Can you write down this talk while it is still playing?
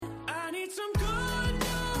some good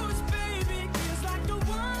news, baby. Feels like the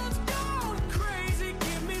world's going crazy.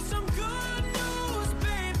 Give me some good news,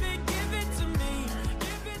 baby. Give it to me.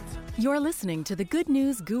 Give it to me. You're listening to the Good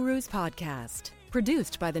News Gurus podcast,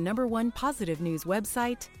 produced by the #1 positive news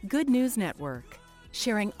website, Good News Network,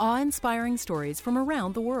 sharing awe-inspiring stories from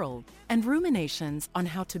around the world and ruminations on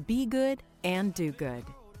how to be good and do good.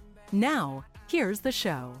 Now, here's the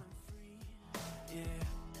show.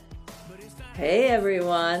 Hey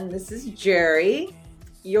everyone, this is Jerry,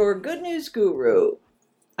 your Good News Guru.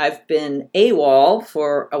 I've been AWOL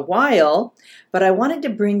for a while, but I wanted to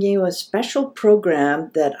bring you a special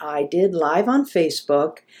program that I did live on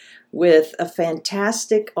Facebook with a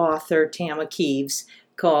fantastic author, Tama Kieves,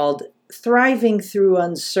 called Thriving Through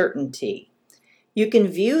Uncertainty. You can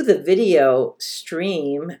view the video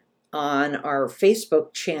stream on our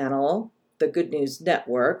Facebook channel, the Good News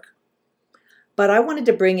Network, but I wanted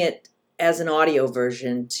to bring it as an audio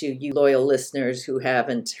version to you loyal listeners who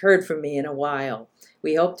haven't heard from me in a while.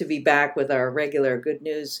 We hope to be back with our regular Good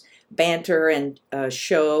News banter and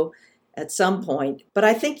show at some point, but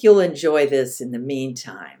I think you'll enjoy this in the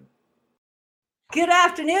meantime. Good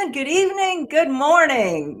afternoon, good evening, good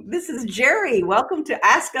morning. This is Jerry. Welcome to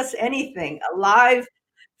Ask Us Anything, a live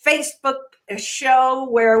Facebook show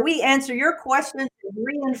where we answer your questions and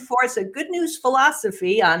reinforce a good news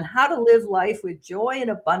philosophy on how to live life with joy and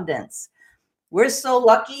abundance. We're so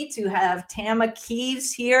lucky to have Tama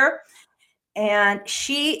Kieves here, and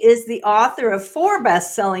she is the author of 4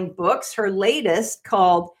 best-selling books. Her latest,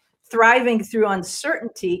 called Thriving Through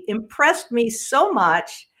Uncertainty, impressed me so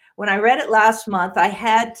much. When I read it last month, I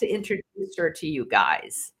had to introduce her to you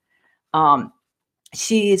guys.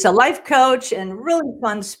 She's a life coach and really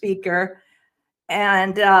fun speaker.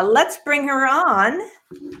 And let's bring her on.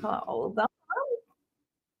 Hold on.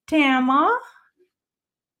 Tama.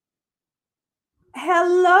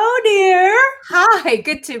 Hello, dear. Hi,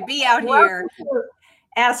 good to be out here.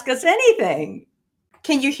 Ask Us Anything.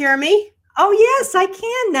 Can you hear me? Oh, yes, I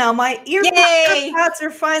can now. My Yay! earpods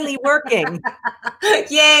are finally working.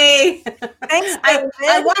 Yay! Thanks, David.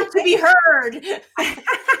 I want to be heard.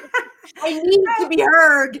 I need to be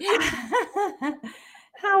heard.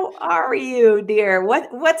 How are you, dear?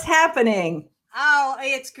 What's happening? Oh,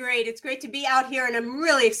 it's great. It's great to be out here, and I'm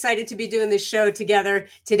really excited to be doing this show together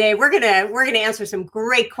today. We're gonna answer some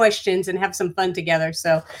great questions and have some fun together.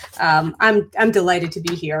 So I'm delighted to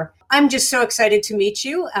be here. I'm just so excited to meet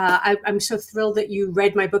you. I'm so thrilled that you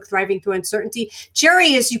read my book, Thriving Through Uncertainty.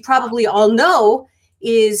 Jerry, as you probably all know,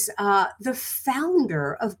 is the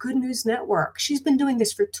founder of Good News Network. She's been doing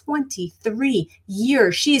this for 23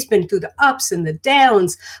 years. She's been through the ups and the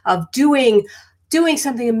downs of doing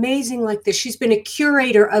something amazing like this. She's been a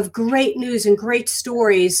curator of great news and great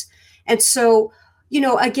stories. And so,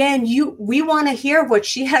 again, we want to hear what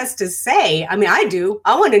she has to say. I mean, I do.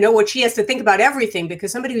 I want to know what she has to think about everything,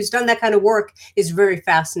 because somebody who's done that kind of work is very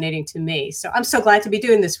fascinating to me. So I'm so glad to be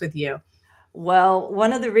doing this with you. Well,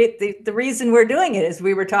 one of the reason we're doing it is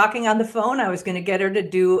we were talking on the phone. I was going to get her to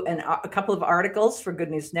do a couple of articles for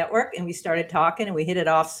Good News Network, and we started talking and we hit it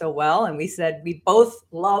off so well. And we said we both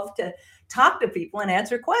love to talk to people and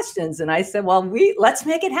answer questions. And I said, well, let's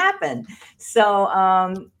make it happen.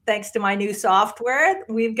 So thanks to my new software,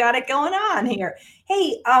 we've got it going on here.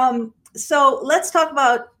 Hey, so let's talk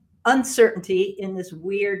about uncertainty in this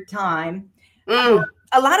weird time.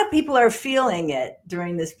 A lot of people are feeling it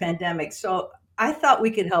during this pandemic. So I thought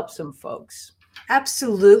we could help some folks.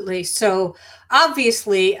 Absolutely. So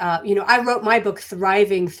obviously, I wrote my book,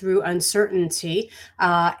 Thriving Through Uncertainty,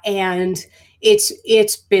 and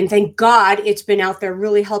it's been, thank God, it's been out there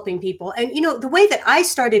really helping people. And, the way that I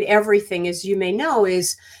started everything, as you may know,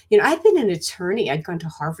 is, I'd been an attorney. I'd gone to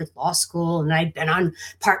Harvard Law School, and I'd been on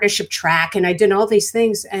partnership track, and I did all these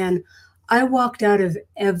things. And I walked out of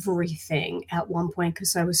everything at one point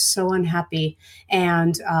because I was so unhappy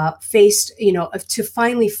and faced, to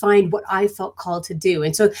finally find what I felt called to do.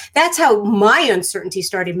 And so that's how my uncertainty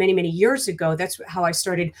started many, many years ago. That's how I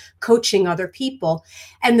started coaching other people.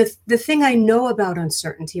 And the thing I know about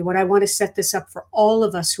uncertainty, what I want to set this up for all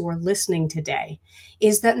of us who are listening today,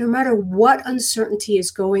 is that no matter what uncertainty is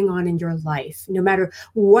going on in your life, no matter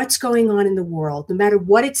what's going on in the world, no matter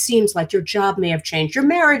what it seems like, your job may have changed, your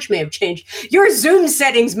marriage may have changed, your Zoom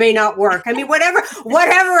settings may not work. I mean,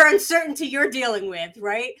 whatever uncertainty you're dealing with,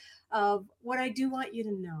 right? What I do want you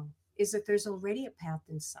to know is that there's already a path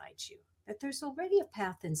inside you. That there's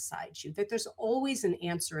always an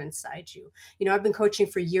answer inside you. I've been coaching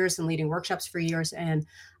for years and leading workshops for years, and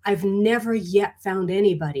I've never yet found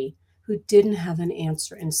anybody who didn't have an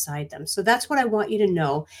answer inside them. So that's what I want you to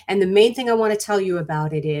know. And the main thing I want to tell you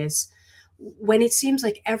about it is when it seems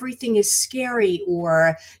like everything is scary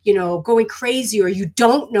or, going crazy, or you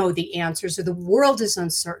don't know the answers, or the world is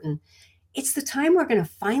uncertain, it's the time we're going to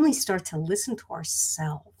finally start to listen to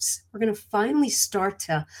ourselves. We're going to finally start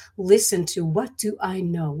to listen to, what do I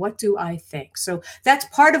know? What do I think? So that's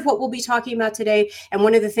part of what we'll be talking about today. And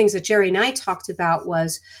one of the things that Jerry and I talked about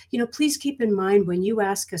was, please keep in mind when you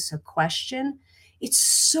ask us a question, it's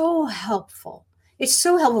so helpful. It's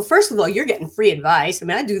so helpful. First of all, you're getting free advice. I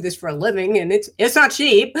mean, I do this for a living, and it's not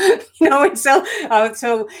cheap, And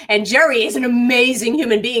and Jerry is an amazing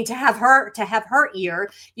human being to have her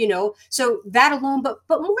ear, So that alone, but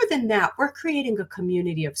more than that, we're creating a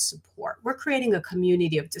community of support. We're creating a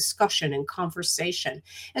community of discussion and conversation.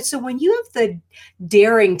 And so when you have the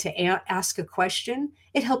daring to ask a question,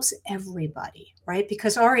 it helps everybody, right?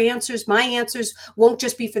 Because my answers won't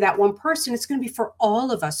just be for that one person. It's going to be for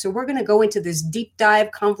all of us. So we're going to go into this deep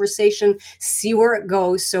dive conversation, see where it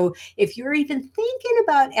goes. So if you're even thinking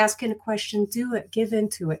about asking a question, do it, give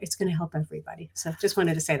into it. It's going to help everybody. So just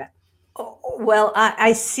wanted to say that. Well,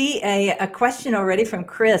 I see a question already from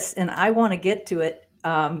Chris, and I want to get to it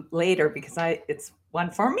later because it's one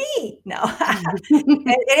for me. No,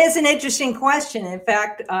 it is an interesting question. In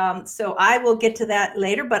fact, so I will get to that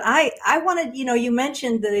later. But I wanted, you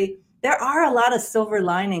mentioned there are a lot of silver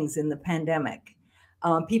linings in the pandemic.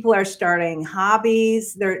 People are starting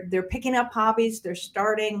hobbies. They're picking up hobbies. They're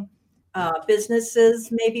starting businesses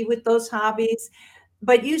maybe with those hobbies.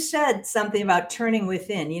 But you said something about turning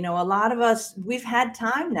within. A lot of us, we've had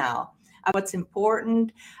time now. What's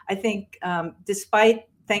important, I think, despite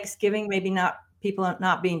Thanksgiving, maybe people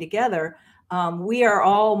not being together, we are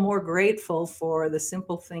all more grateful for the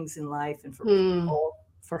simple things in life and for people,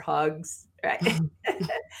 for hugs, right?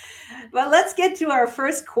 But let's get to our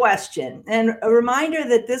first question. And a reminder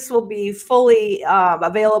that this will be fully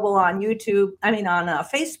available on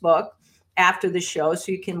Facebook after the show, so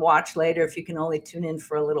you can watch later if you can only tune in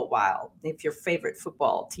for a little while, if your favorite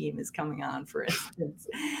football team is coming on, for instance.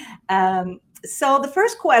 So the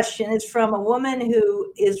first question is from a woman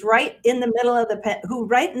who is right in the middle of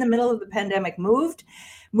the pandemic moved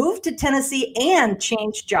to Tennessee and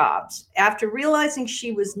changed jobs after realizing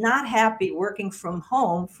she was not happy working from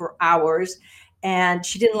home for hours, and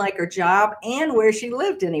she didn't like her job and where she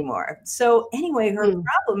lived anymore. So anyway, her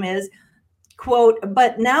problem is, quote,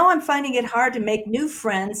 but now I'm finding it hard to make new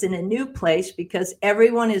friends in a new place because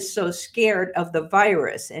everyone is so scared of the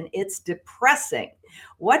virus, and it's depressing.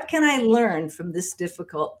 What can I learn from this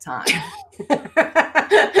difficult time?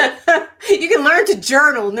 You can learn to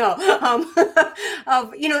journal. No,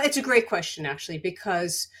 it's a great question, actually,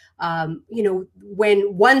 because,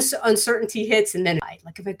 when once uncertainty hits, and then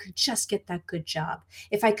like, if I could just get that good job,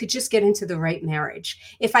 if I could just get into the right marriage,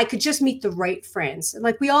 if I could just meet the right friends,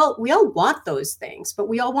 like we all want those things, but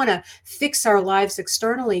we all want to fix our lives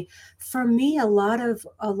externally. For me, a lot of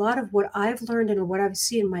what I've learned and what I've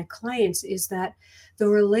seen in my clients is that the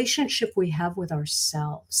relationship we have with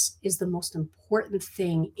ourselves is the most important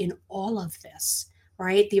thing in all of this,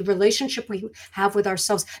 right? The relationship we have with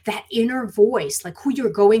ourselves, that inner voice, like who you're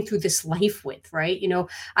going through this life with, right?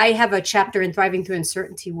 I have a chapter in Thriving Through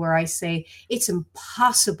Uncertainty where I say it's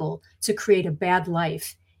impossible to create a bad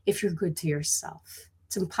life if you're good to yourself.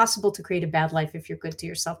 It's impossible to create a bad life if you're good to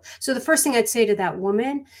yourself. So the first thing I'd say to that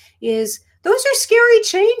woman is, those are scary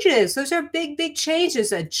changes. Those are big, big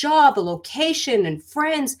changes. A job, a location, and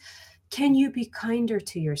friends. Can you be kinder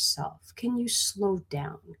to yourself? Can you slow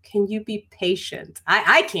down? Can you be patient?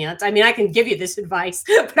 I can't. I mean, I can give you this advice,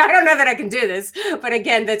 but I don't know that I can do this. But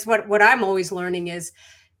again, that's what I'm always learning is,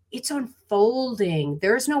 it's unfolding.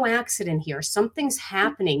 There's no accident here. Something's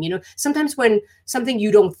happening. Sometimes when something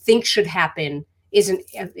you don't think should happen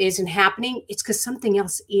isn't happening, it's because something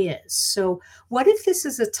else is. So what if this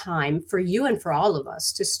is a time for you and for all of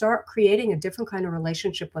us to start creating a different kind of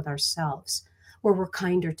relationship with ourselves, where we're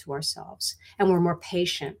kinder to ourselves and we're more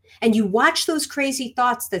patient? And you watch those crazy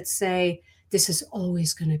thoughts that say, this is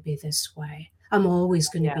always going to be this way. I'm always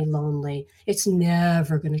going to be lonely. It's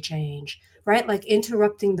never going to change, right? Like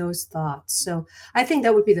interrupting those thoughts. So I think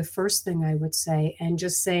that would be the first thing I would say. And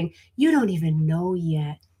just saying, you don't even know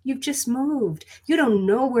yet. You've just moved. You don't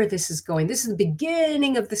know where this is going. This is the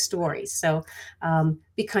beginning of the story. So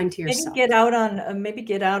be kind to yourself. Maybe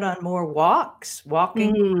get out on more walks.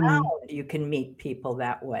 Walking around, you can meet people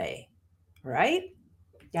that way, right?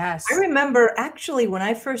 Yes. I remember actually when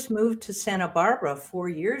I first moved to Santa Barbara 4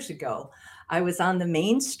 years ago, I was on the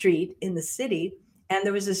main street in the city, And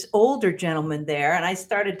there was this older gentleman there, and I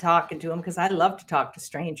started talking to him because I love to talk to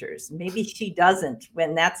strangers. Maybe she doesn't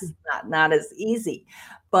when that's not as easy.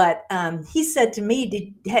 But he said to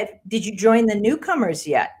me, did you join the newcomers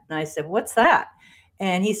yet? And I said, what's that?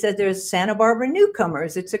 And he said, there's Santa Barbara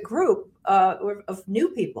Newcomers. It's a group of new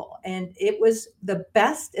people. And it was the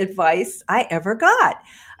best advice I ever got.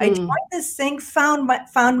 I joined this thing, found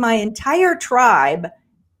my entire tribe.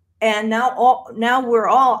 And now we're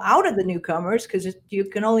all out of the newcomers because you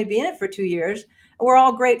can only be in it for 2 years. We're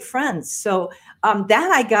all great friends. So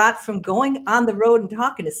that I got from going on the road and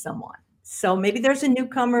talking to someone. So maybe there's a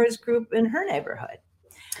newcomers group in her neighborhood.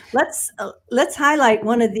 Let's highlight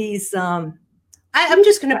one of these. I'm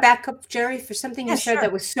just going to back up, Jerry, for something you said sure.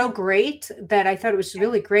 that was so great that I thought it was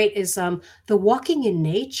really great is the walking in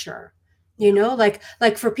nature. You know,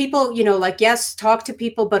 like for people, you know, like, yes, talk to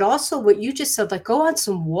people, but also what you just said, like go on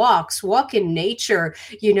some walks, walk in nature,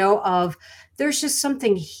 you know, there's just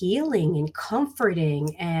something healing and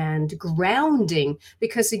comforting and grounding,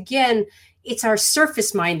 because again, it's our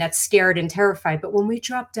surface mind that's scared and terrified. But when we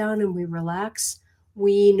drop down and we relax,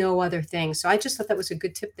 we know other things. So I just thought that was a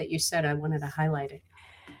good tip that you said. I wanted to highlight it.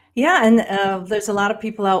 Yeah, and there's a lot of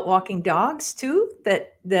people out walking dogs too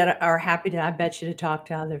that are happy to, I bet you, to talk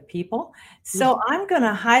to other people. So I'm going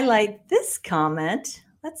to highlight this comment.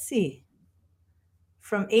 Let's see.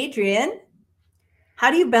 From Adrian.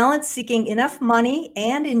 How do you balance seeking enough money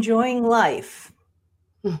and enjoying life?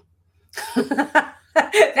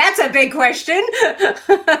 That's a big question.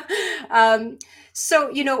 So,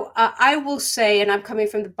 you know, I will say, and I'm coming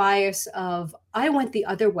from the bias of, I went the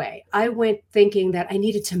other way. I went thinking that I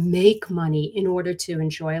needed to make money in order to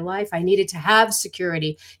enjoy life. I needed to have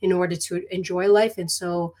security in order to enjoy life. And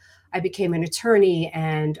so I became an attorney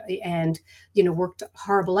and, you know, worked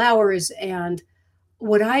horrible hours. And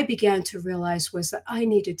what I began to realize was that I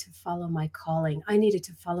needed to follow my calling. I needed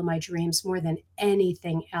to follow my dreams more than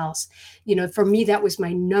anything else. You know, for me, that was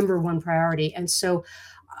my number one priority. And so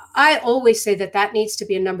I always say that needs to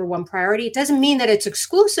be a number one priority. It doesn't mean that it's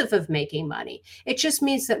exclusive of making money. It just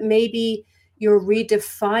means that maybe you're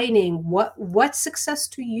redefining what's success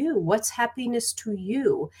to you, what's happiness to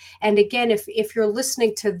you. And again, if you're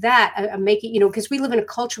listening to that, making, you know, because we live in a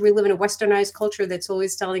westernized culture that's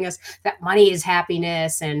always telling us that money is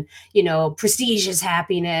happiness and, you know, prestige is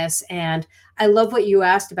happiness. And I love what you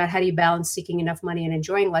asked about how do you balance seeking enough money and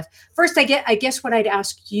enjoying life. First, I guess what I'd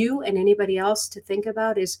ask you and anybody else to think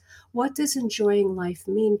about is, what does enjoying life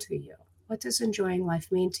mean to you? What does enjoying life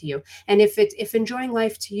mean to you? And if enjoying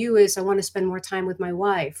life to you is, I want to spend more time with my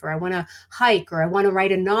wife, or I want to hike, or I want to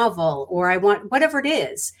write a novel, or I want whatever it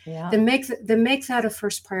is, then make that a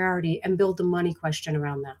first priority and build the money question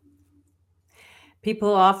around that.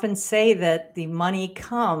 People often say that the money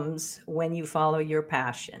comes when you follow your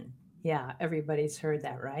passion. Yeah, everybody's heard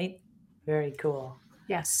that, right? Very cool.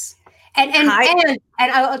 Yes. And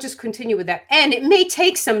I'll just continue with that. And it may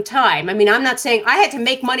take some time. I mean, I'm not saying I had to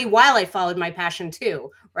make money while I followed my passion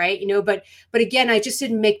too, right? You know, but again, I just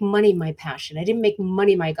didn't make money my passion. I didn't make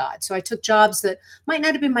money my God. So I took jobs that might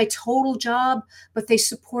not have been my total job, but they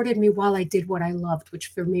supported me while I did what I loved, which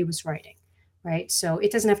for me was writing, right? So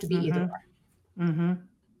it doesn't have to be either or.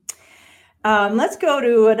 Mm-hmm. Let's go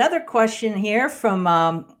to another question here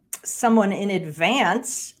from someone in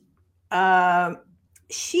advance.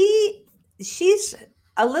 She's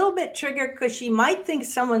a little bit triggered because she might think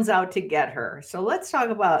someone's out to get her. So let's talk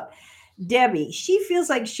about Debbie. She feels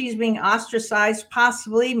like she's being ostracized,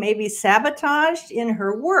 possibly maybe sabotaged in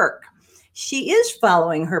her work. She is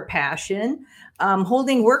following her passion,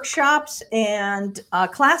 holding workshops and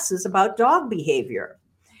classes about dog behavior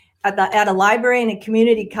at a library and a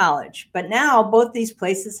community college. But now both these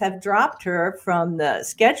places have dropped her from the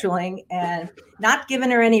scheduling and not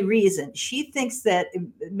given her any reason. She thinks that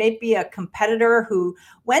it may be a competitor who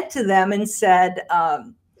went to them and said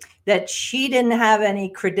that she didn't have any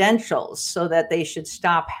credentials, so that they should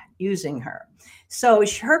stop using her. So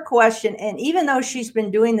her question, and even though she's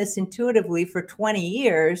been doing this intuitively for 20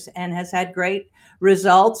 years and has had great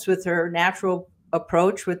results with her natural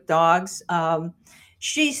approach with dogs,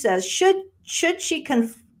 she says, should she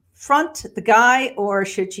confront the guy, or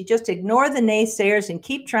should she just ignore the naysayers and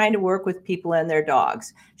keep trying to work with people and their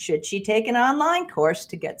dogs? Should she take an online course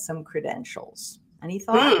to get some credentials? Any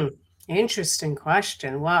thoughts? Interesting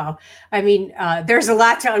question. Wow. I mean, there's a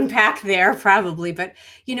lot to unpack there probably, but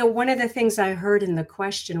you know, one of the things I heard in the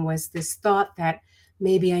question was this thought that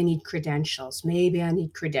maybe I need credentials,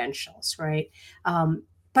 right?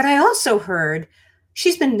 But I also heard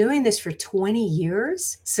she's been doing this for 20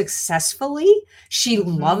 years successfully. She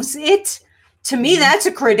loves it. To me, that's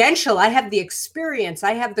a credential. I have the experience.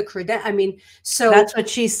 I have the credential. I mean, so That's what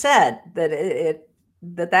she said,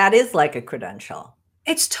 that is like a credential.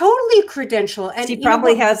 it's totally a credential. And She you know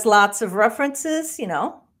probably what? has lots of references,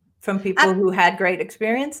 from people who had great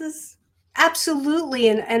experiences. Absolutely.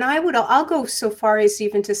 And I'll go so far as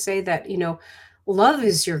even to say that, love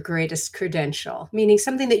is your greatest credential, meaning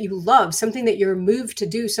something that you love, something that you're moved to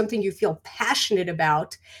do, something you feel passionate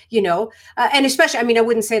about, and especially, I mean, I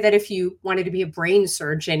wouldn't say that if you wanted to be a brain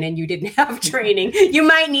surgeon and you didn't have training, you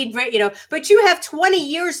might need, but you have 20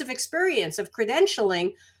 years of experience of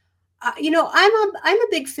credentialing. I'm a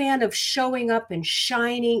big fan of showing up and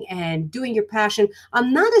shining and doing your passion.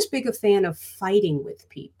 I'm not as big a fan of fighting with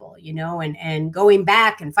people, and going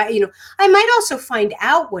back and fight. I might also find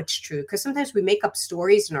out what's true, because sometimes we make up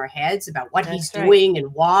stories in our heads about what he's doing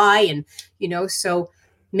and why, and so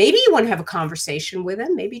maybe you want to have a conversation with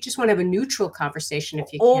him. Maybe you just want to have a neutral conversation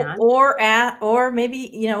if you can. Or maybe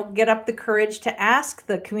get up the courage to ask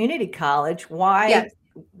the community college why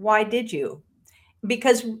did you?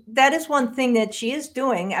 Because that is one thing that she is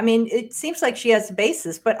doing. I mean, it seems like she has a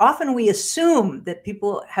basis, but often we assume that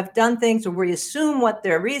people have done things, or we assume what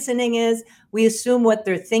their reasoning is. We assume what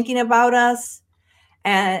they're thinking about us.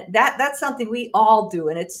 And that's something we all do.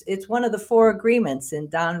 And it's one of the 4 agreements in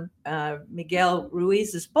Don Miguel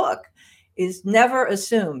Ruiz's book, is never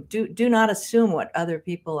assume. Do not assume what other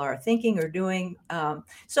people are thinking or doing.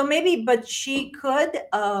 So maybe, but she could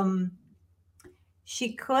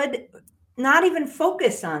not even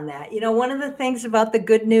focus on that. One of the things about the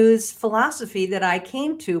good news philosophy that I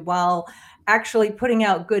came to while actually putting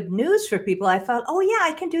out good news for people, I thought, oh yeah,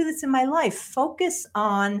 I can do this in my life. Focus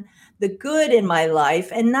on the good in my life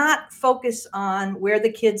and not focus on where the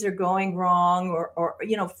kids are going wrong or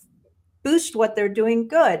boost what they're doing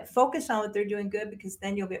good. Focus on what they're doing good, because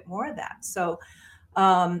then you'll get more of that. So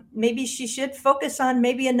maybe she should focus on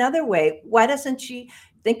maybe another way. Why doesn't she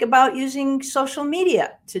think about using social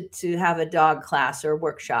media to have a dog class or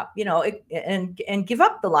workshop, and give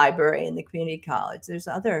up the library and the community college? There's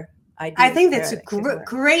other ideas. I think that's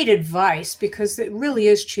great advice, because it really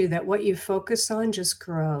is true that what you focus on just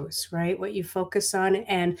grows, right? What you focus on,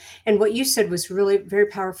 and what you said was really very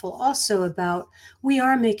powerful also, about we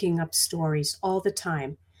are making up stories all the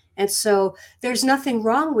time. And so there's nothing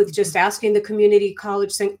wrong with just asking the community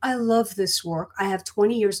college, saying, I love this work. I have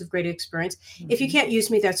 20 years of great experience. If you can't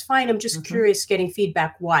use me, that's fine. I'm just curious, getting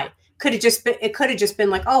feedback. Why? It could have just been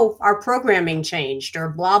like, oh, our programming changed, or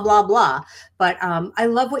blah, blah, blah. But I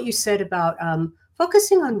love what you said about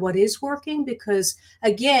focusing on what is working, because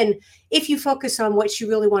again, if you focus on what you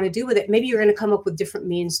really want to do with it, maybe you're going to come up with different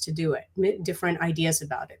means to do it, different ideas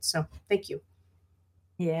about it. So thank you.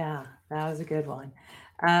 Yeah, that was a good one.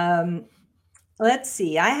 Let's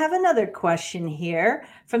see. I have another question here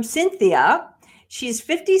from Cynthia. She's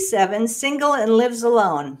 57, single, and lives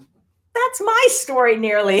alone. That's my story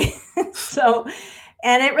nearly.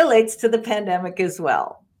 And it relates to the pandemic as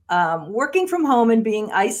well. Working from home and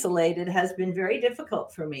being isolated has been very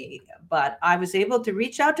difficult for me, but I was able to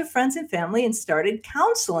reach out to friends and family and started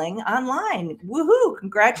counseling online. Woohoo!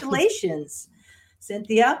 Congratulations,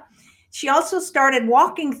 Cynthia. She also started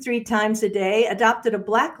walking 3 times a day, adopted a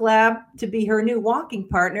black lab to be her new walking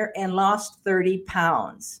partner, and lost 30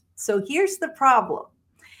 pounds. So here's the problem.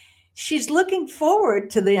 She's looking forward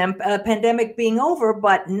to the pandemic being over,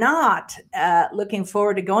 but not looking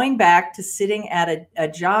forward to going back to sitting at a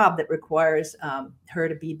job that requires her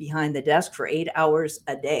to be behind the desk for 8 hours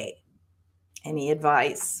a day. Any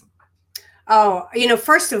advice? Oh,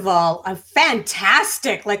 first of all,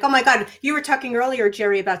 fantastic. Like, oh my God, you were talking earlier,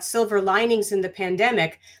 Jerry, about silver linings in the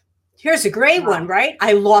pandemic. Here's a great one, right?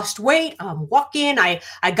 I lost weight. I'm walking. I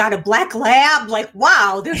got a black lab. Like,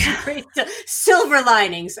 wow, there's some great silver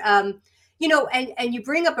linings. And you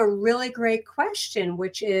bring up a really great question,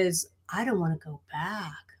 which is, I don't want to go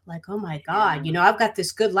back. Like, oh my God, I've got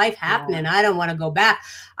this good life happening. I don't want to go back.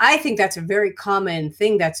 I think that's a very common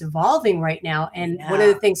thing that's evolving right now. And one of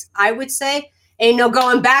the things I would say, ain't no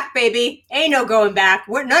going back, baby. Ain't no going back.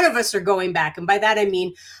 None of us are going back. And by that, I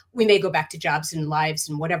mean, we may go back to jobs and lives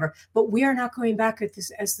and whatever, but we are not going back at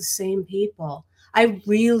this as the same people. I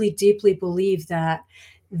really deeply believe that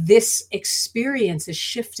this experience is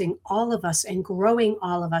shifting all of us and growing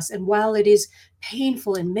all of us. And while it is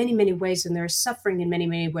painful in many, many ways, and there's suffering in many,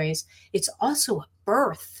 many ways, it's also a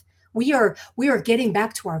birth. We are getting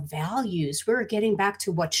back to our values. We're getting back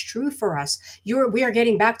to what's true for us. We are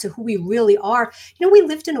getting back to who we really are. We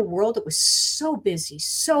lived in a world that was so busy,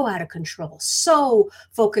 so out of control, so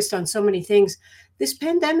focused on so many things. This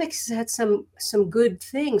pandemic has had some good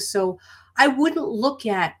things. So I wouldn't look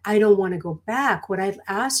at, I don't want to go back. What I'd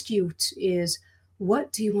ask you is,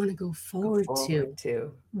 what do you want to go forward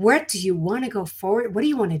to? Where do you want to go forward? What do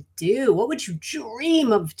you want to do? What would you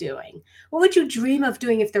dream of doing? What would you dream of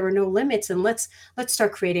doing if there were no limits? And let's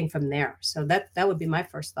start creating from there. So that would be my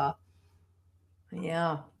first thought.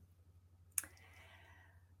 Yeah.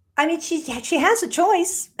 I mean, she has a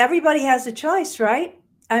choice. Everybody has a choice, right?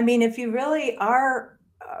 I mean, if you really are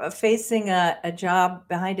facing a job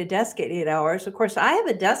behind a desk at 8 hours, of course, I have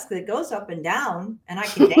a desk that goes up and down and I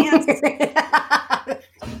can dance.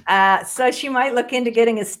 So she might look into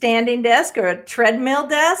getting a standing desk or a treadmill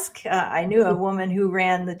desk. I knew a woman who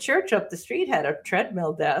ran the church up the street had a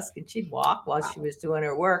treadmill desk, and she'd walk while she was doing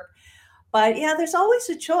her work. But yeah, there's always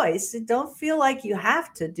a choice. Don't feel like you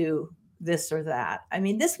have to do this or that. I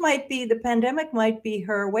mean, the pandemic might be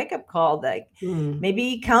her wake-up call. Like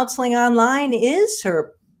maybe counseling online is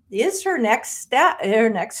her next step, her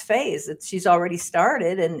next phase that she's already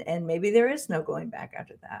started, and maybe there is no going back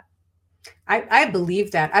after that. I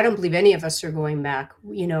believe that. I don't believe any of us are going back.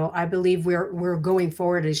 You know, I believe we're going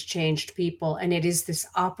forward as changed people, and it is this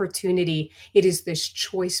opportunity. It is this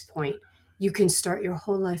choice point. You can start your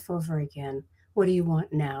whole life over again. What do you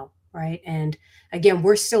want now? Right. And again,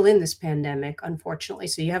 we're still in this pandemic, unfortunately.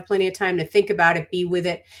 So you have plenty of time to think about it, be with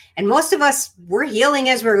it. And most of us, we're healing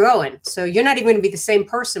as we're going. So you're not even going to be the same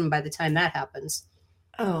person by the time that happens.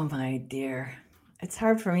 Oh, my dear. It's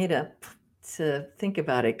hard for me to think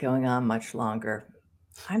about it going on much longer.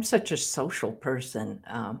 I'm such a social person.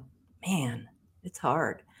 Man, it's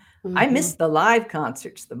hard. Mm-hmm. I miss the live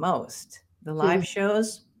concerts the most. The live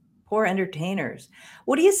shows. Poor entertainers.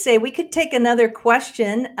 What do you say? We could take another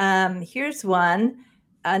question. Here's one.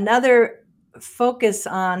 Another focus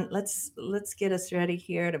on. Let's get us ready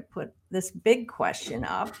here to put this big question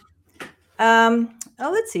up.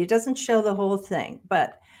 Let's see. It doesn't show the whole thing,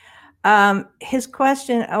 but his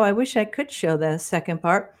question. Oh, I wish I could show the second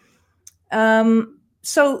part.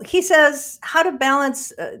 So he says, how to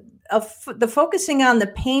balance the focusing on the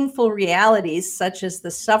painful realities, such as the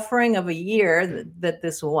suffering of a year that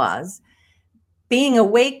this was, being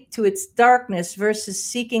awake to its darkness versus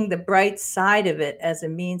seeking the bright side of it as a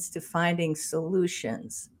means to finding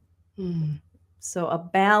solutions. So a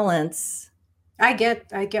balance. I get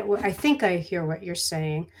what I think I hear what you're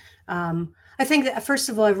saying. I think that, first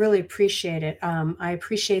of all, I really appreciate it. I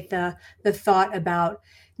appreciate the thought about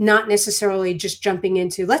not necessarily just jumping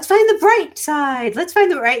into, let's find the bright side, let's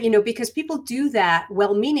find the right, because people do that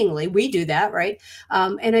well-meaningly. We do that, right?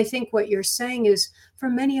 And I think what you're saying is, for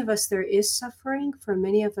many of us, there is suffering. For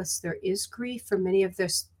many of us, there is grief. For many of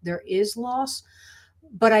us, there is loss.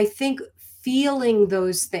 But I think feeling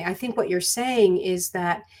those things, I think what you're saying is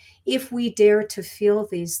that if we dare to feel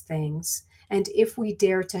these things, and if we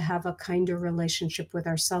dare to have a kinder relationship with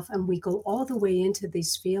ourselves, and we go all the way into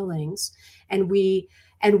these feelings, and we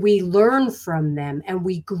learn from them, and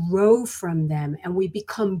we grow from them, and we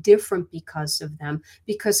become different because of them.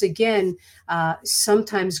 Because again,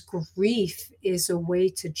 sometimes grief is a way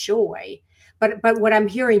to joy. But what I'm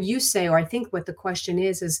hearing you say, or I think what the question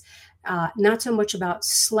is not so much about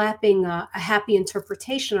slapping a happy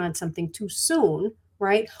interpretation on something too soon,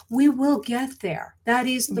 right? We will get there. That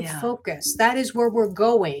is the focus. That is where we're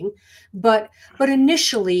going. But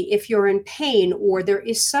initially, if you're in pain or there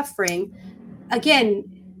is suffering, again,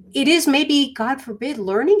 it is maybe, God forbid,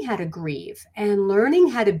 learning how to grieve and learning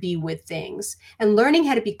how to be with things and learning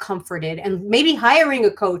how to be comforted, and maybe hiring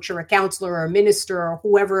a coach or a counselor or a minister or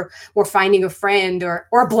whoever, or finding a friend or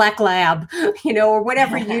a black lab, or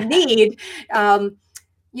whatever you need,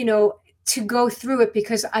 to go through it.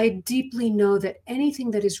 Because I deeply know that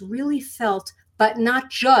anything that is really felt, but not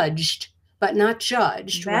judged,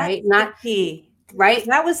 That's right? Not key. Right.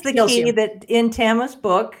 That was the key that in Tama's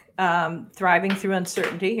book, Thriving Through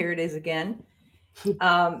Uncertainty, here it is again.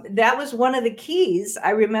 That was one of the keys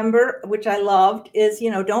I remember, which I loved, is,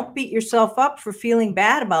 don't beat yourself up for feeling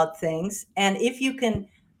bad about things. And if you can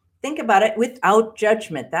think about it without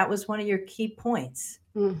judgment, that was one of your key points.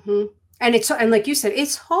 Mm-hmm. And like you said,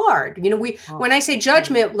 it's hard. When I say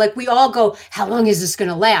judgment, like we all go, how long is this going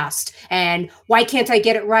to last? And why can't I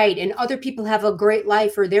get it right? And other people have a great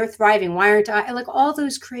life, or they're thriving. Why aren't I? Like all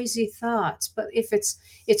those crazy thoughts. But if it's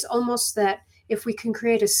almost that if we can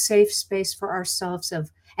create a safe space for ourselves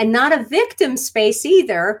and not a victim space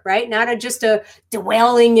either, right? Not just a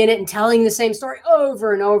dwelling in it and telling the same story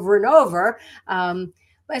over and over and over.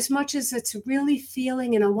 As much as it's really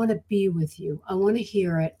feeling, and I want to be with you. I want to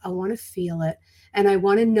hear it. I want to feel it. And I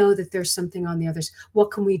want to know that there's something on the others.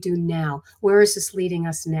 What can we do now? Where is this leading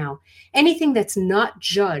us now? Anything that's not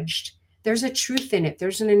judged, there's a truth in it.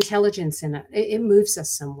 There's an intelligence in it. It moves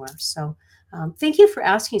us somewhere. So thank you for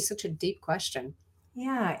asking such a deep question.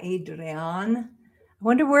 Yeah, Adrienne. I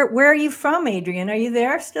wonder where are you from, Adrienne? Are you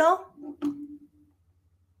there still?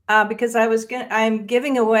 Because I'm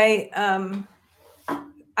giving away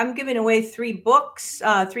three books,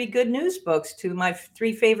 three good news books to my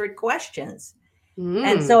three favorite questions.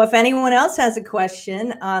 And so if anyone else has a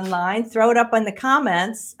question online, throw it up in the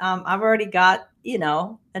comments. I've already got,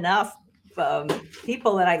 enough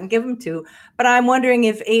people that I can give them to. But I'm wondering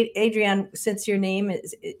if Adrienne, since your name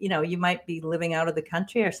is, you might be living out of the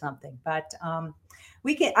country or something. But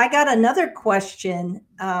I got another question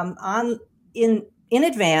in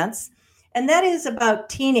advance, and that is about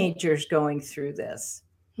teenagers going through this.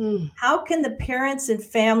 How can the parents and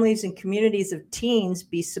families and communities of teens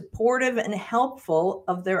be supportive and helpful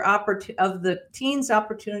of the teens'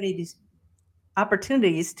 opportunities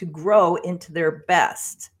to grow into their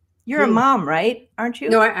best? You're a mom, right? Aren't you?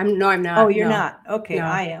 No, I'm not. Oh, you're no. not. Okay, No.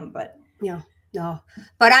 I am, but No,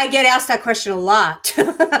 but I get asked that question a lot.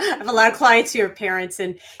 I have a lot of clients who are parents,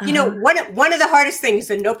 and one of the hardest things,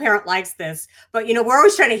 and no parent likes this, but we're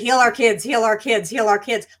always trying to heal our kids.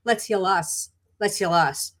 Let's heal us.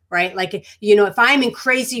 Right? Like, if I'm in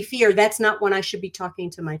crazy fear, that's not when I should be talking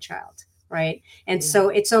to my child. Right. And so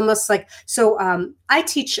it's almost like, I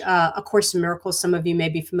teach A Course in Miracles. Some of you may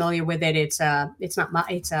be familiar with it. It's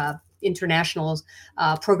a international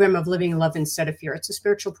program of living love instead of fear. It's a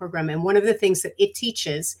spiritual program. And one of the things that it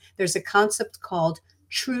teaches, there's a concept called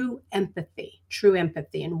true empathy.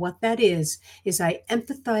 And what that is I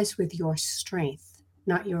empathize with your strength,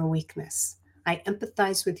 not your weakness. I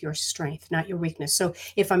empathize with your strength, not your weakness. So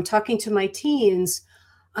if I'm talking to my teens,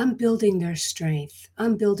 I'm building their strength.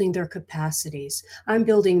 I'm building their capacities. I'm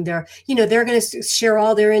building their, they're going to share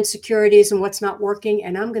all their insecurities and what's not working.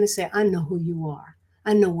 And I'm going to say, I know who you are.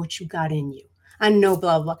 I know what you got in you. I know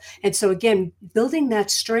blah, blah. And so again, building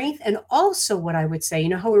that strength. And also what I would say,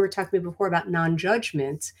 how we were talking before about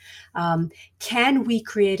non-judgment, can we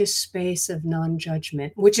create a space of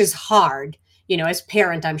non-judgment, which is hard, as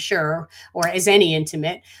parent, I'm sure, or as any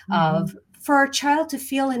intimate, for our child to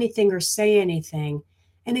feel anything or say anything,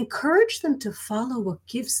 and encourage them to follow what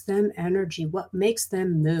gives them energy, what makes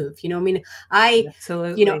them move. Absolutely.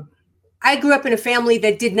 I grew up in a family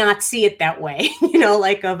that did not see it that way.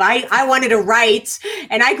 I wanted to write,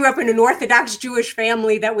 and I grew up in an Orthodox Jewish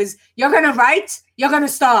family that was, you're going to write, you're going to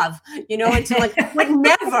starve, and so would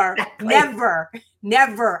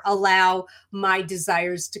never allow my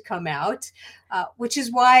desires to come out, which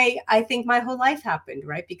is why I think my whole life happened,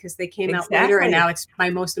 right? Because they came out later, and now it's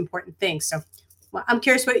my most important thing. So I'm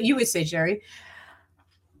curious what you would say, Jerry.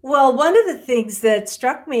 Well, one of the things that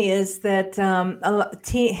struck me is that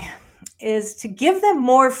is to give them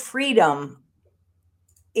more freedom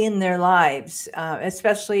in their lives,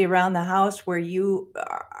 especially around the house where you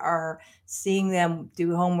are seeing them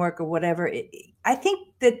do homework or whatever. I think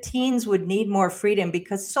the teens would need more freedom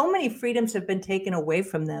because so many freedoms have been taken away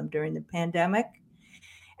from them during the pandemic,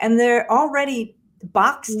 and they're already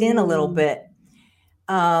boxed in a little bit.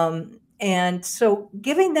 And so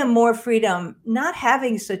giving them more freedom, not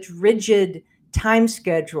having such rigid time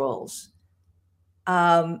schedules,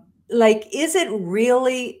 is it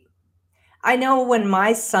really, I know when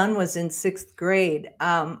my son was in 6th grade,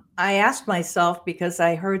 I asked myself, because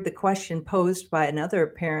I heard the question posed by another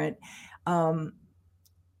parent,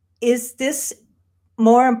 is this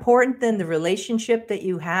more important than the relationship that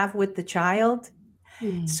you have with the child?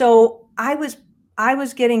 So I was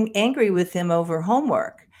getting angry with him over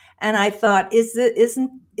homework. And I thought,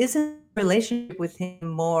 isn't relationship with him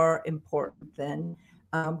more important than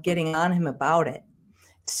getting on him about it?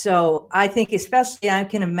 So I think, especially, I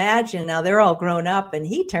can imagine now they're all grown up, and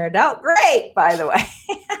he turned out great, by the way.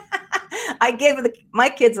 I gave my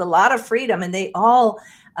kids a lot of freedom, and they all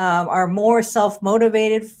are more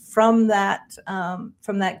self-motivated from that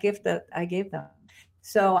gift that I gave them.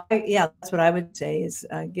 So that's what I would say is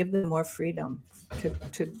give them more freedom to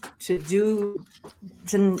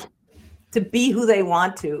be who they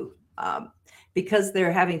want to, because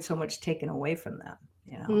they're having so much taken away from them.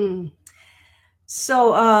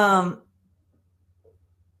 So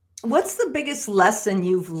what's the biggest lesson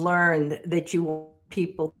you've learned that you want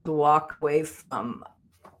people to walk away from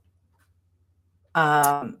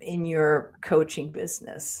in your coaching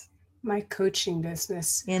business? My coaching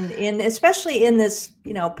business, in especially in this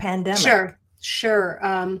pandemic. Sure.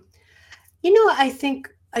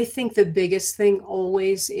 I think the biggest thing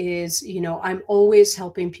always is, I'm always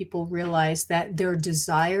helping people realize that their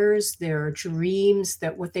desires, their dreams,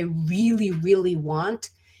 that what they really, really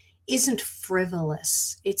want isn't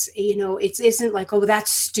frivolous. It's, it isn't like, oh,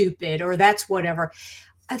 that's stupid or that's whatever.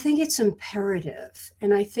 I think it's imperative.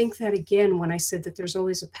 And I think that, again, when I said that there's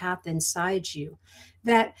always a path inside you,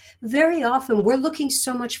 that very often we're looking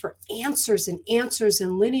so much for answers and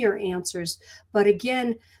linear answers. But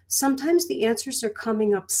again, sometimes the answers are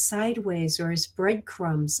coming up sideways or as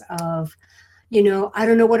breadcrumbs of, I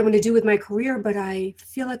don't know what I'm going to do with my career, but I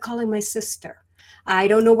feel like calling my sister. I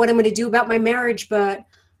don't know what I'm going to do about my marriage, but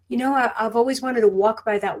I've always wanted to walk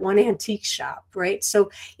by that one antique shop, right?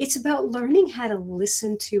 So it's about learning how to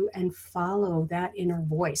listen to and follow that inner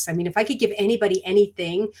voice. I mean, if I could give anybody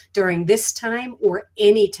anything during this time or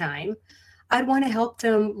any time, I'd want to help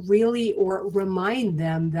them really, or remind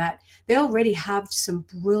them that they already have some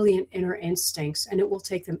brilliant inner instincts, and it will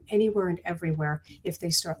take them anywhere and everywhere if they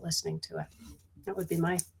start listening to it. That would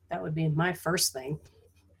be my first thing.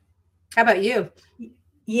 How about you?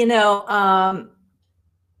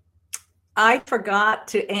 I forgot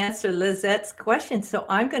to answer Lizette's question, so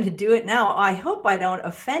I'm going to do it now. I hope I don't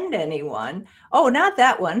offend anyone. Oh, not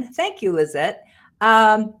that one. Thank you, Lizette.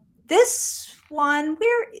 This one,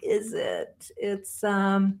 where is it? It's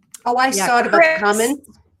I saw it about the comments.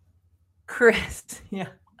 Chris, yeah.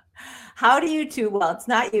 Well, it's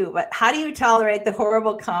not you, but how do you tolerate the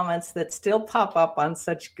horrible comments that still pop up on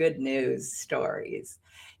such good news stories?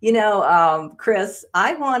 Chris,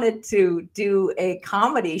 I wanted to do a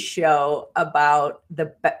comedy show about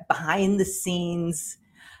the behind the scenes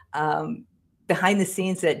at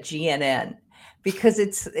GNN, because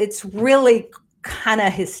it's really kind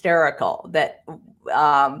of hysterical that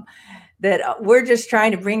we're just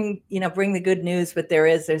trying to bring the good news, but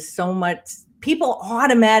there's so much. People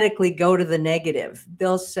automatically go to the negative.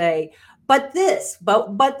 They'll say, but this,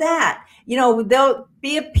 but that, there'll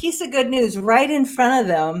be a piece of good news right in front of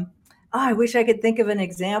them. Oh, I wish I could think of an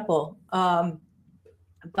example.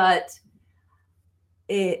 But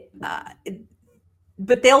they'll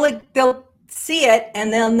see it,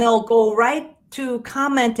 and then they'll go right to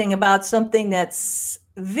commenting about something that's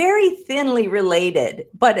very thinly related,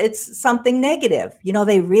 but it's something negative.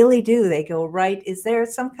 They really do. They go right. Is there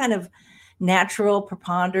some kind of natural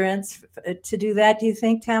preponderance to do that, do you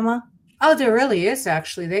think, Tama? Oh, there really is,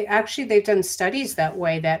 actually. They've done studies that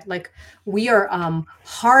way, that like we are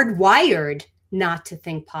hardwired not to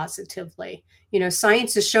think positively.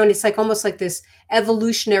 Science has shown it's like almost like this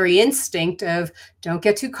evolutionary instinct of don't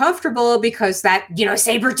get too comfortable because that,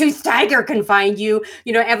 saber-toothed tiger can find you,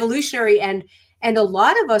 evolutionary. And a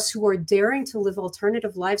lot of us who are daring to live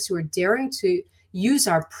alternative lives, who are daring to use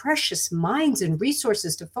our precious minds and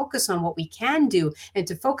resources to focus on what we can do and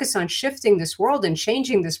to focus on shifting this world and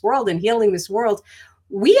changing this world and healing this world,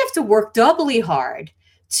 we have to work doubly hard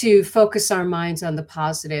to focus our minds on the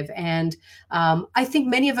positive. And I think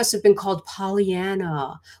many of us have been called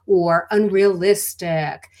Pollyanna or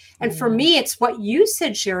unrealistic. And for me, it's what you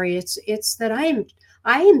said, Sherry. It's that I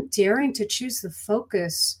am daring to choose the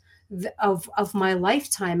focus of my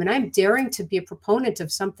lifetime, and I'm daring to be a proponent of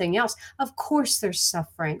something else. Of course there's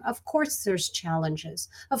suffering, of course there's challenges,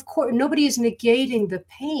 of course nobody is negating the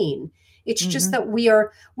pain. It's just that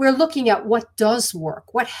we're looking at what does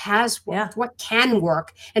work, what has worked, what can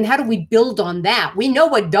work, and how do we build on that. We know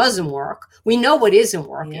what doesn't work, we know what isn't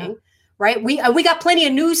working. Right? We got plenty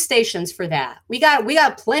of news stations for that. We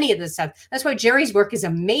got plenty of this stuff. That's why Jerry's work is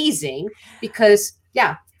amazing, because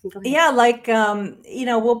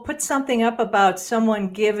we'll put something up about someone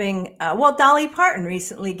giving, Dolly Parton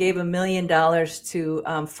recently gave $1 million to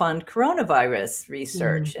fund coronavirus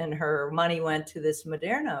research, and her money went to this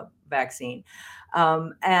Moderna vaccine.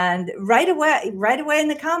 And right away in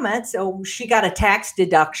the comments, she got a tax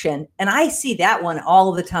deduction. And I see that one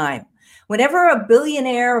all the time. Whenever a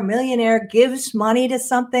billionaire or millionaire gives money to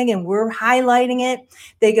something and we're highlighting it,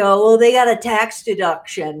 they go, well, they got a tax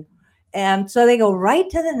deduction. And so they go right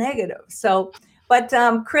to the negative. So, but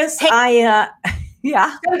Chris, hey,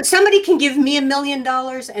 somebody can give me $1 million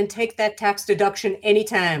and take that tax deduction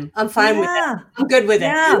anytime. I'm fine with it. I'm good with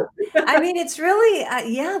it. I mean, it's really,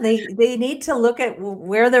 they need to look at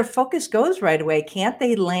where their focus goes right away. Can't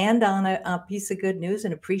they land on a piece of good news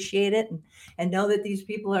and appreciate it and know that these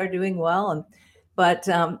people are doing well? But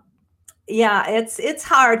it's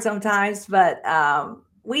hard sometimes, but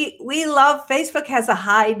we love, Facebook has a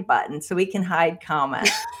hide button so we can hide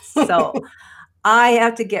comments. So I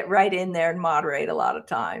have to get right in there and moderate a lot of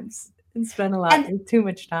times and spend too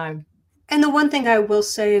much time. And the one thing I will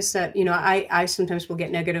say is that, I sometimes will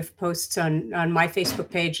get negative posts on my Facebook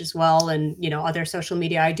page as well. And, other social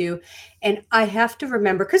media I do. And I have to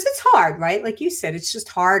remember, because it's hard, right? Like you said, it's just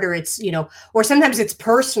hard, or it's, or sometimes it's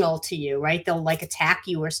personal to you, right? They'll like attack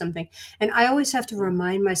you or something. And I always have to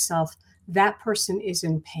remind myself that person is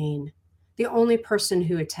in pain. The only person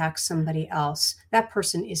who attacks somebody else, that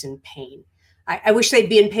person is in pain. I wish they'd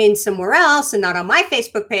be in pain somewhere else and not on my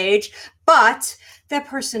Facebook page, but that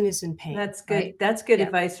person is in pain. That's good. Right? That's good Yeah.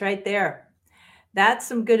 advice right there. That's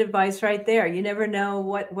some good advice right there. You never know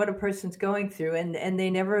what a person's going through, and they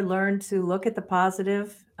never learn to look at the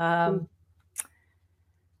positive. Oh,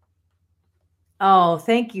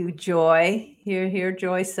 thank you, Joy. Here,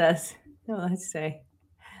 Joy says, let's say,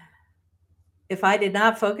 if I did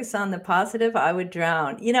not focus on the positive, I would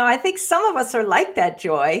drown. I think some of us are like that,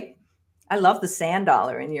 Joy. I love the sand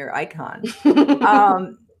dollar in your icon.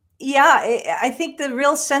 Yeah, I think the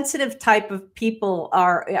real sensitive type of people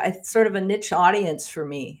are sort of a niche audience for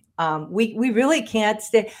me. We really can't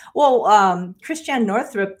stay. Well, Christiane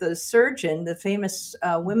Northrup, the surgeon, the famous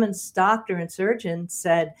women's doctor and surgeon,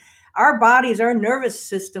 said, our bodies, our nervous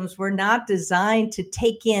systems were not designed to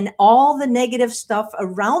take in all the negative stuff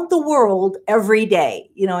around the world every day,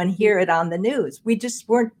 and hear it on the news. We just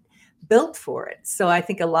weren't built for it. So I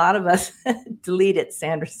think a lot of us delete it,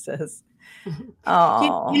 Sandra says.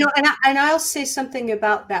 Oh, and I'll say something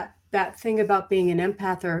about that thing about being an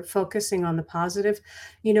empath or focusing on the positive.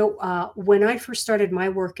 When I first started my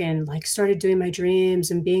work and started doing my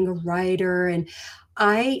dreams and being a writer, and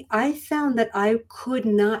I found that I could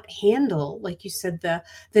not handle, like you said, the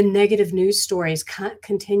negative news stories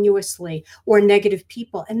continuously, or negative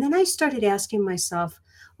people. And then I started asking myself,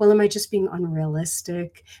 well, am I just being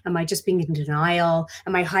unrealistic? Am I just being in denial?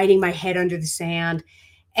 Am I hiding my head under the sand?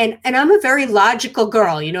 And I'm a very logical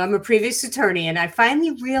girl, I'm a previous attorney. And I finally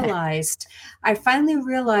realized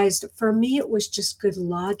for me, it was just good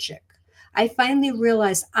logic. I finally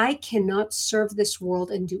realized I cannot serve this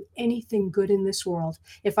world and do anything good in this world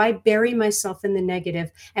if I bury myself in the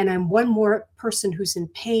negative, and I'm one more person who's in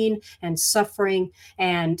pain and suffering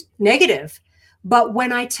and negative. But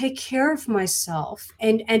when I take care of myself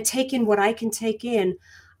and take in what I can take in,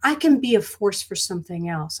 I can be a force for something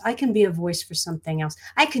else. I can be a voice for something else.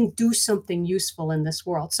 I can do something useful in this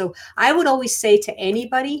world. So I would always say to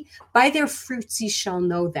anybody, by their fruits ye shall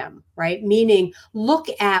know them, right? Meaning, look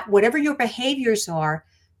at whatever your behaviors are,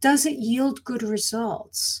 does it yield good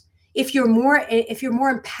results? If you're more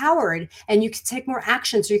empowered and you can take more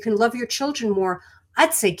actions, or you can love your children more,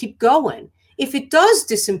 I'd say keep going. If it does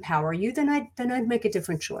disempower you, then I'd make a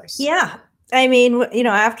different choice. Yeah. I mean,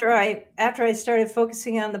 after I started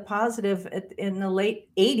focusing on the positive in the late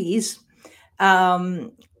 80s, I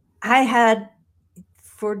had,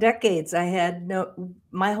 for decades,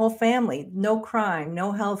 my whole family, no crime,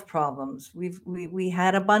 no health problems. We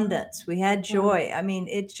had abundance, we had joy. I mean,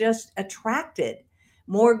 it just attracted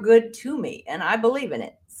more good to me, and I believe in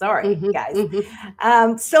it. Sorry, guys.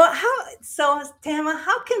 So Tama,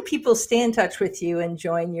 how can people stay in touch with you and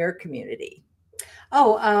join your community?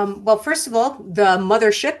 Well, first of all, the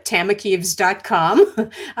mothership, tamakives.com.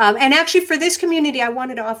 And actually, for this community, I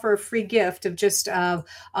wanted to offer a free gift of just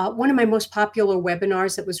one of my most popular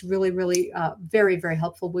webinars that was really, really very, very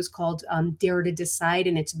helpful, was called Dare to Decide.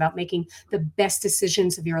 And it's about making the best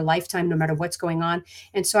decisions of your lifetime, no matter what's going on.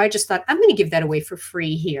 And so I just thought, I'm going to give that away for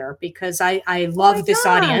free here, because I love this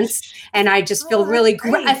audience. And I just feel really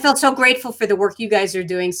great. I felt so grateful for the work you guys are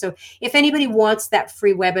doing. So if anybody wants that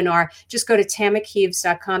free webinar, just go to tamakives.com,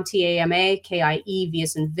 TAMAKIEV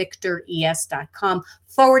as in Victor, ES.com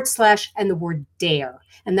 / and the word dare.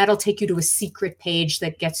 And that'll take you to a secret page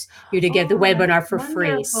that gets you to get the webinar for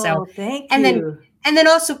free. So thank you. And then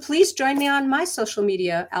also, please join me on my social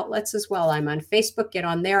media outlets as well. I'm on Facebook. Get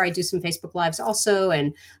on there. I do some Facebook Lives also,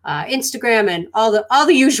 and Instagram, and all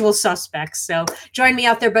the usual suspects. So join me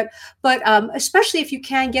out there. But especially if you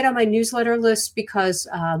can, get on my newsletter list, because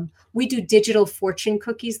we do digital fortune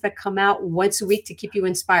cookies that come out once a week to keep you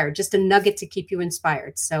inspired. Just a nugget to keep you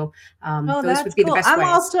inspired. So those would be the best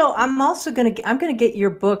ways. I'm gonna get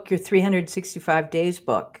your book, your 365 Days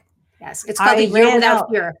book. Yes, it's called A Year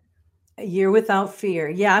Without Fear. A Year Without Fear.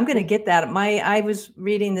 Yeah, I'm going to get that. I was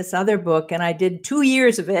reading this other book, and I did 2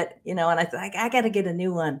 years of it, and I thought, I got to get a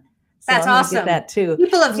new one. That's I'm gonna awesome. Get that too.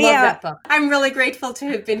 People have loved Yeah. that book. I'm really grateful to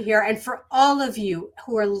have been here. And for all of you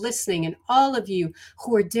who are listening and all of you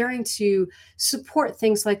who are daring to support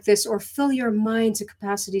things like this or fill your mind to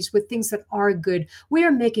capacities with things that are good, we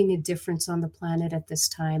are making a difference on the planet at this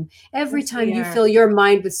time. Every Yes, time we you are. fill your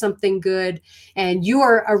mind with something good and you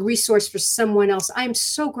are a resource for someone else, I'm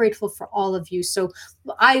so grateful for all of you. So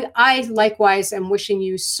I likewise am wishing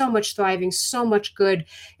you so much thriving, so much good,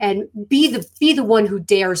 and be the one who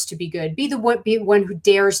dares to be good. Be the one who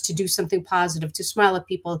dares to do something positive, to smile at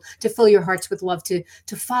people, to fill your hearts with love, to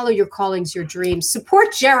follow your callings, your dreams.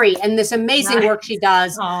 Support Jerry and this amazing work she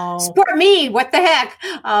does. Oh. Support me. What the heck?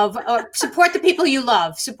 Support the people you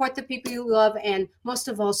love. Support the people you love, and most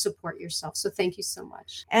of all, support yourself. So thank you so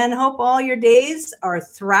much. And hope all your days are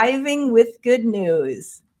thriving with good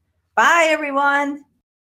news. Bye, everyone.